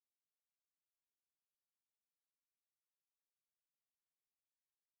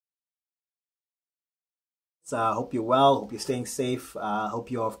Hope you're well. Hope you're staying safe.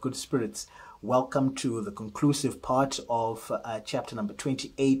 Hope you're of good spirits. Welcome to the conclusive part of chapter number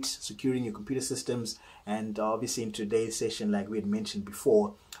 28, securing your computer systems. And obviously in today's session, like we had mentioned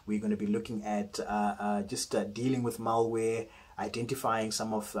before, we're going to be looking at just dealing with malware, identifying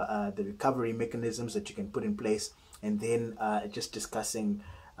some of the recovery mechanisms that you can put in place, and then just discussing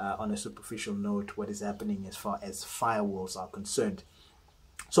on a superficial note what is happening as far as firewalls are concerned.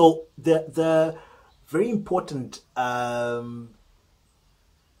 So the very important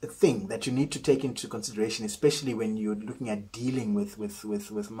thing that you need to take into consideration, especially when you're looking at dealing with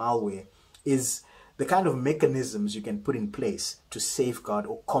malware, is the kind of mechanisms you can put in place to safeguard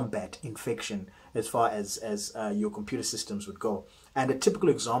or combat infection as far as your computer systems would go. And a typical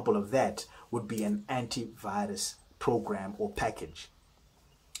example of that would be an antivirus program or package.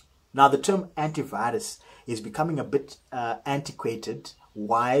 Now, the term antivirus is becoming a bit antiquated.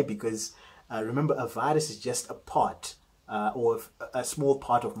 Why? Because remember, a virus is just a part or a small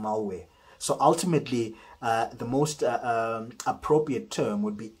part of malware. So ultimately, the most appropriate term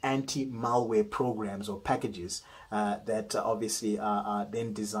would be anti-malware programs or packages that obviously are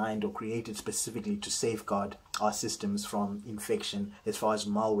then designed or created specifically to safeguard our systems from infection as far as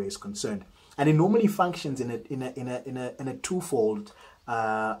malware is concerned. And it normally functions in a twofold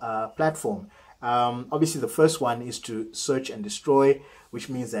platform. Obviously, the first one is to search and destroy, which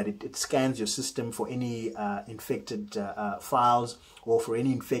means that it scans your system for any infected files or for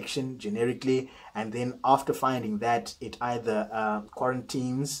any infection generically, and then after finding that, it either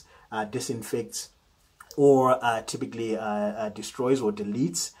quarantines, disinfects, or typically destroys or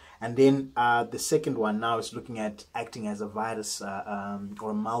deletes. And then the second one now is looking at acting as a virus or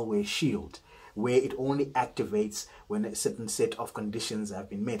a malware shield, where it only activates when a certain set of conditions have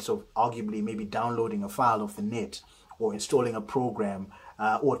been met. So arguably maybe downloading a file off the net, or installing a program,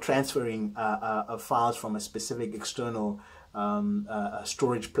 or transferring files from a specific external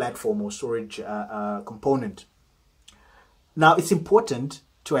storage platform or storage component. Now, it's important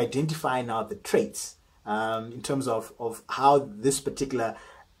to identify now the traits in terms of how this particular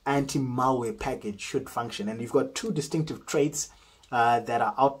anti-malware package should function. And you've got two distinctive traits that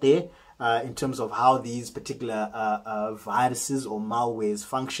are out there in terms of how these particular viruses or malwares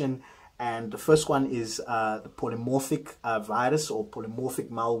function. And the first one is the polymorphic virus or polymorphic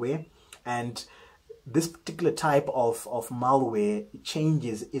malware. And this particular type of malware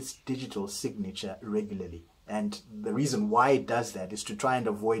changes its digital signature regularly. And the reason why it does that is to try and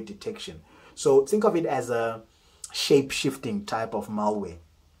avoid detection. So think of it as a shape-shifting type of malware.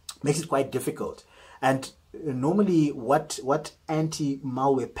 Makes it quite difficult. And normally what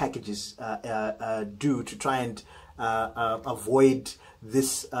anti-malware packages do to try and avoid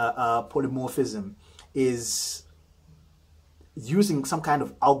this polymorphism is using some kind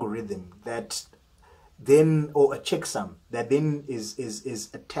of algorithm that then, or a checksum that then is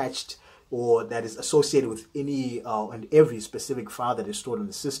attached or that is associated with any and every specific file that is stored in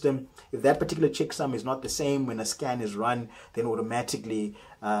the system. If that particular checksum is not the same when a scan is run, then automatically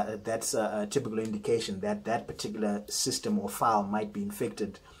that's a typical indication that that particular system or file might be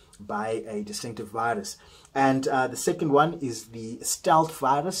infected by a distinctive virus. And the second one is the stealth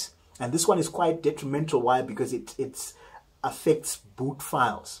virus, and this one is quite detrimental. Why? Because it affects boot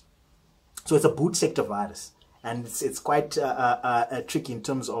files. So it's a boot sector virus, and it's quite tricky in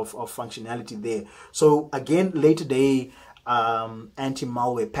terms of functionality there. So again, later day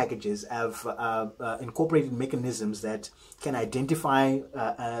anti-malware packages have incorporated mechanisms that can identify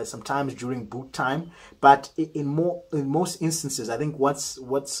sometimes during boot time, but in most instances, I think what's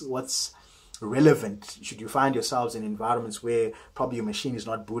relevant should you find yourselves in environments where probably your machine is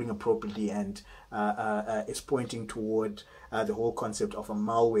not booting appropriately and is pointing toward the whole concept of a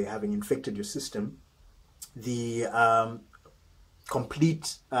malware having infected your system, the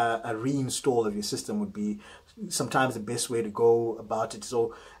complete reinstall of your system would be sometimes the best way to go about it.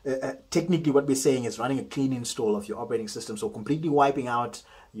 So technically what we're saying is running a clean install of your operating system, so completely wiping out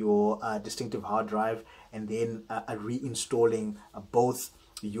your distinctive hard drive and then reinstalling both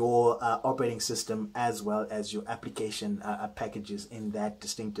your operating system as well as your application packages in that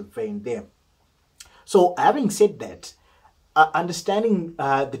distinctive vein there. So having said that, understanding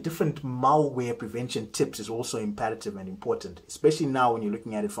the different malware prevention tips is also imperative and important, especially now when you're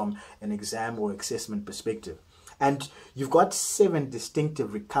looking at it from an exam or assessment perspective. And you've got 7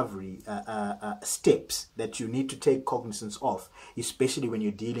 distinctive recovery steps that you need to take cognizance of, especially when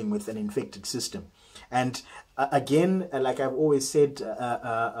you're dealing with an infected system. And again, like I've always said in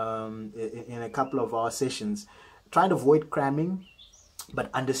a couple of our sessions, try and avoid cramming. but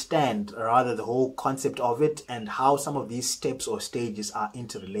understand rather the whole concept of it and how some of these steps or stages are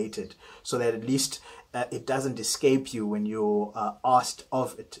interrelated, so that at least it doesn't escape you when you're asked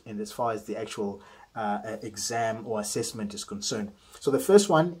of it, and as far as the actual exam or assessment is concerned. So the first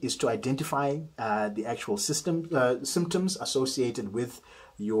one is to identify the actual symptoms associated with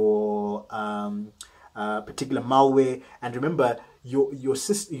your particular malware. And remember, your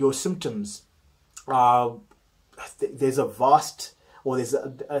symptoms are, there's a vast, or there's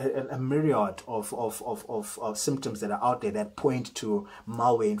a myriad of symptoms that are out there that point to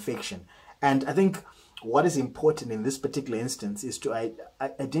malware infection. And I think what is important in this particular instance is to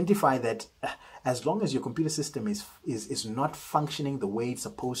identify that as long as your computer system is not functioning the way it's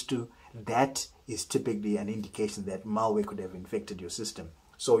supposed to, that is typically an indication that malware could have infected your system.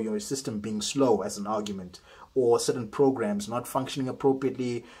 So your system being slow as an argument, or certain programs not functioning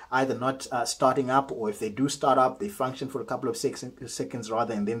appropriately, either not starting up, or if they do start up, they function for a couple of seconds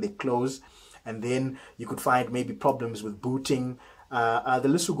rather, and then they close. And then you could find maybe problems with booting. The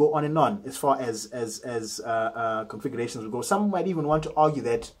list will go on and on as far as configurations will go. Some might even want to argue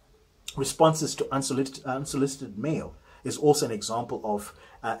that responses to unsolicited mail is also an example of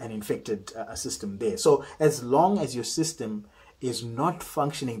an infected system there. So as long as your system is not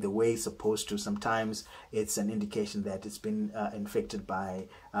functioning the way it's supposed to, sometimes it's an indication that it's been infected by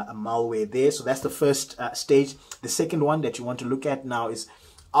a malware there. So that's the first stage. The second one that you want to look at now is,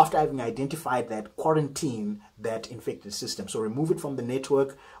 after having identified that, quarantine that infected system. So remove it from the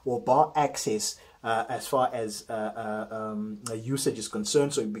network or bar access as far as usage is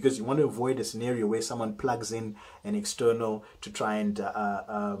concerned. So because you want to avoid a scenario where someone plugs in an external to try and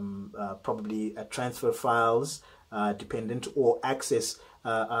probably transfer files dependent, or access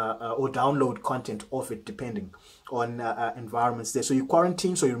or download content of it depending on environments there. So you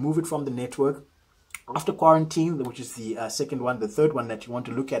quarantine, so you remove it from the network. After quarantine, which is the second one, the third one that you want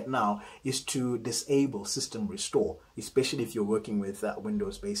to look at now is to disable system restore, especially if you're working with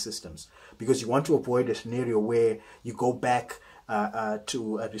Windows-based systems, because you want to avoid a scenario where you go back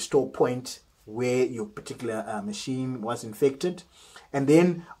to a restore point where your particular machine was infected. And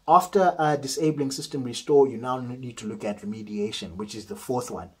then after disabling system restore, you now need to look at remediation, which is the fourth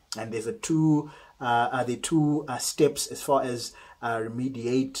one. And there's two steps as far as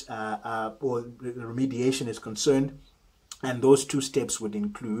remediation is concerned. And those two steps would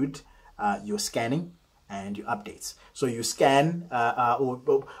include your scanning and your updates. So you scan,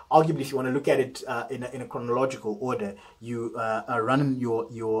 or arguably if you want to look at it in a chronological order, you run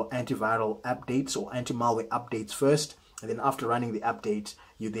your antiviral updates or anti-malware updates first. And then after running the update,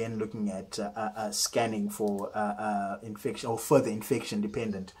 you're then looking at scanning for infection or further infection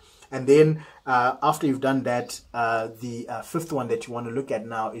dependent. And then after you've done that, the fifth one that you want to look at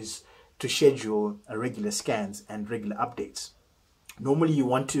now is to schedule regular scans and regular updates. Normally you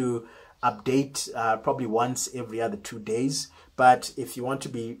want to update probably once every other 2 days. But if you want to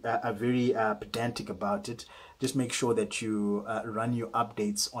be very pedantic about it, just make sure that you run your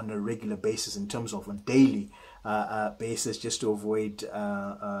updates on a regular basis, in terms of a daily basis, just to avoid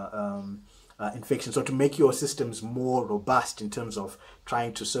infection. So to make your systems more robust in terms of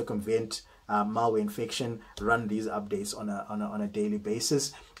trying to circumvent malware infection, run these updates on a daily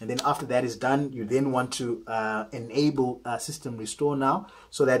basis. And then after that is done, you then want to enable system restore now,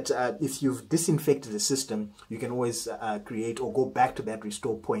 so that if you've disinfected the system, you can always create or go back to that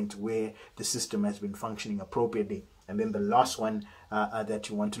restore point where the system has been functioning appropriately. And then the last one that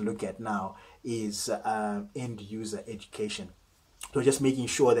you want to look at now is end user education. So just making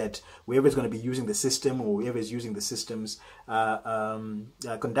sure that whoever is going to be using the system, or whoever is using the systems,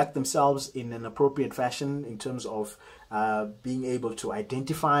 conduct themselves in an appropriate fashion in terms of being able to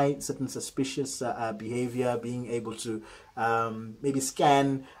identify certain suspicious behavior, being able to maybe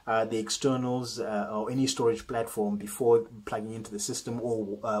scan the externals or any storage platform before plugging into the system,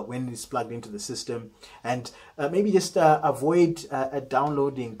 or when it's plugged into the system, and maybe just avoid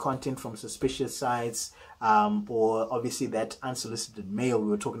downloading content from suspicious sites, or obviously that unsolicited mail we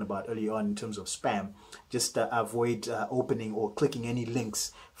were talking about earlier on in terms of spam. Just avoid opening or clicking any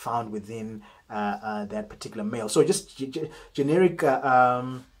links found within that particular mail. So just generic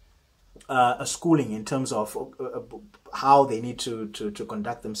schooling in terms of how they need to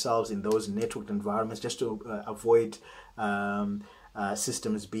conduct themselves in those networked environments, just to avoid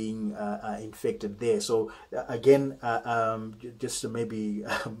systems being infected there. So again, just maybe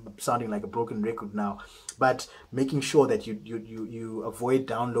sounding like a broken record now, but making sure that you avoid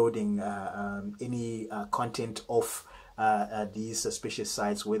downloading any content of these suspicious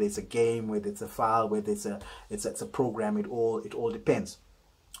sites, whether it's a game, whether it's a file, whether it's a program. It all depends.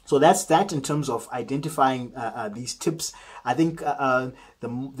 So that's that in terms of identifying these tips. I think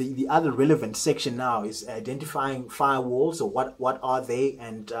the other relevant section now is identifying firewalls. So what are they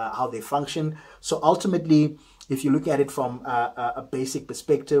and how they function. So ultimately, if you look at it from a basic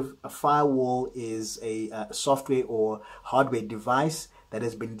perspective, a firewall is a software or hardware device that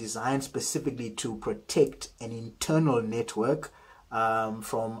has been designed specifically to protect an internal network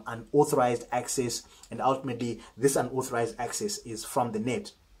from unauthorized access, and ultimately this unauthorized access is from the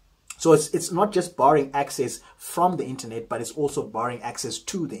net. So it's not just barring access from the internet, but it's also barring access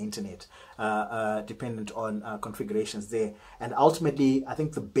to the internet, dependent on configurations there. And ultimately, I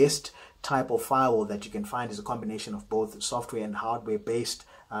think the best type of firewall that you can find is a combination of both software and hardware based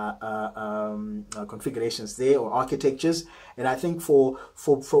configurations there, or architectures. And I think for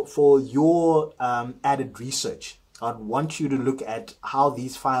your added research, I'd want you to look at how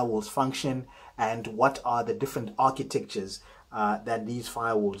these firewalls function and what are the different architectures that these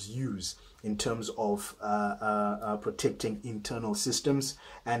firewalls use in terms of protecting internal systems,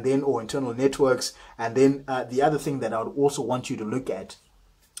 and then, or internal networks. And then the other thing that I would also want you to look at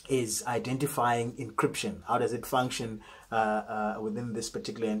is identifying encryption. How does it function within this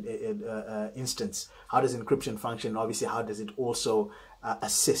particular instance? How does encryption function? Obviously, how does it also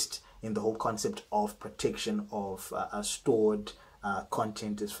assist in the whole concept of protection of stored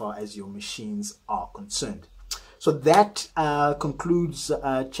content as far as your machines are concerned? So that concludes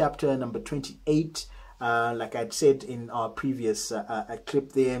chapter number 28. Like I'd said in our previous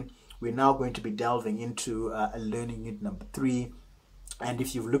clip there, we're now going to be delving into learning unit number 3. And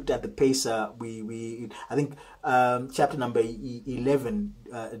if you've looked at the pacer, I think chapter number 11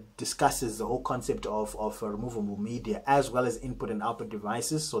 discusses the whole concept of removable media as well as input and output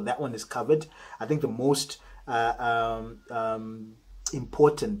devices. So that one is covered. I think the most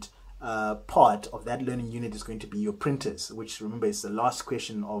important part of that learning unit is going to be your printers, which, remember, is the last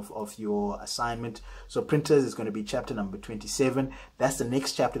question of your assignment. So printers is going to be chapter number 27. That's the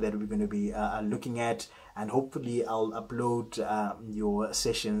next chapter that we're going to be looking at, and hopefully I'll upload your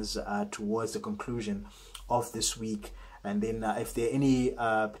sessions towards the conclusion of this week. And then if there are any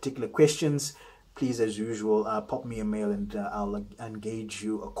particular questions, please, as usual, pop me a mail and I'll engage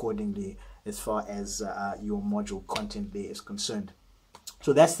you accordingly as far as your module content there is concerned.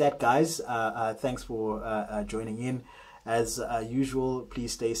 So that's that, guys. Thanks for joining in. As usual,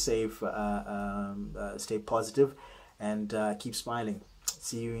 please stay safe, stay positive, and keep smiling.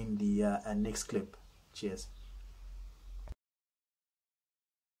 See you in the next clip. Cheers.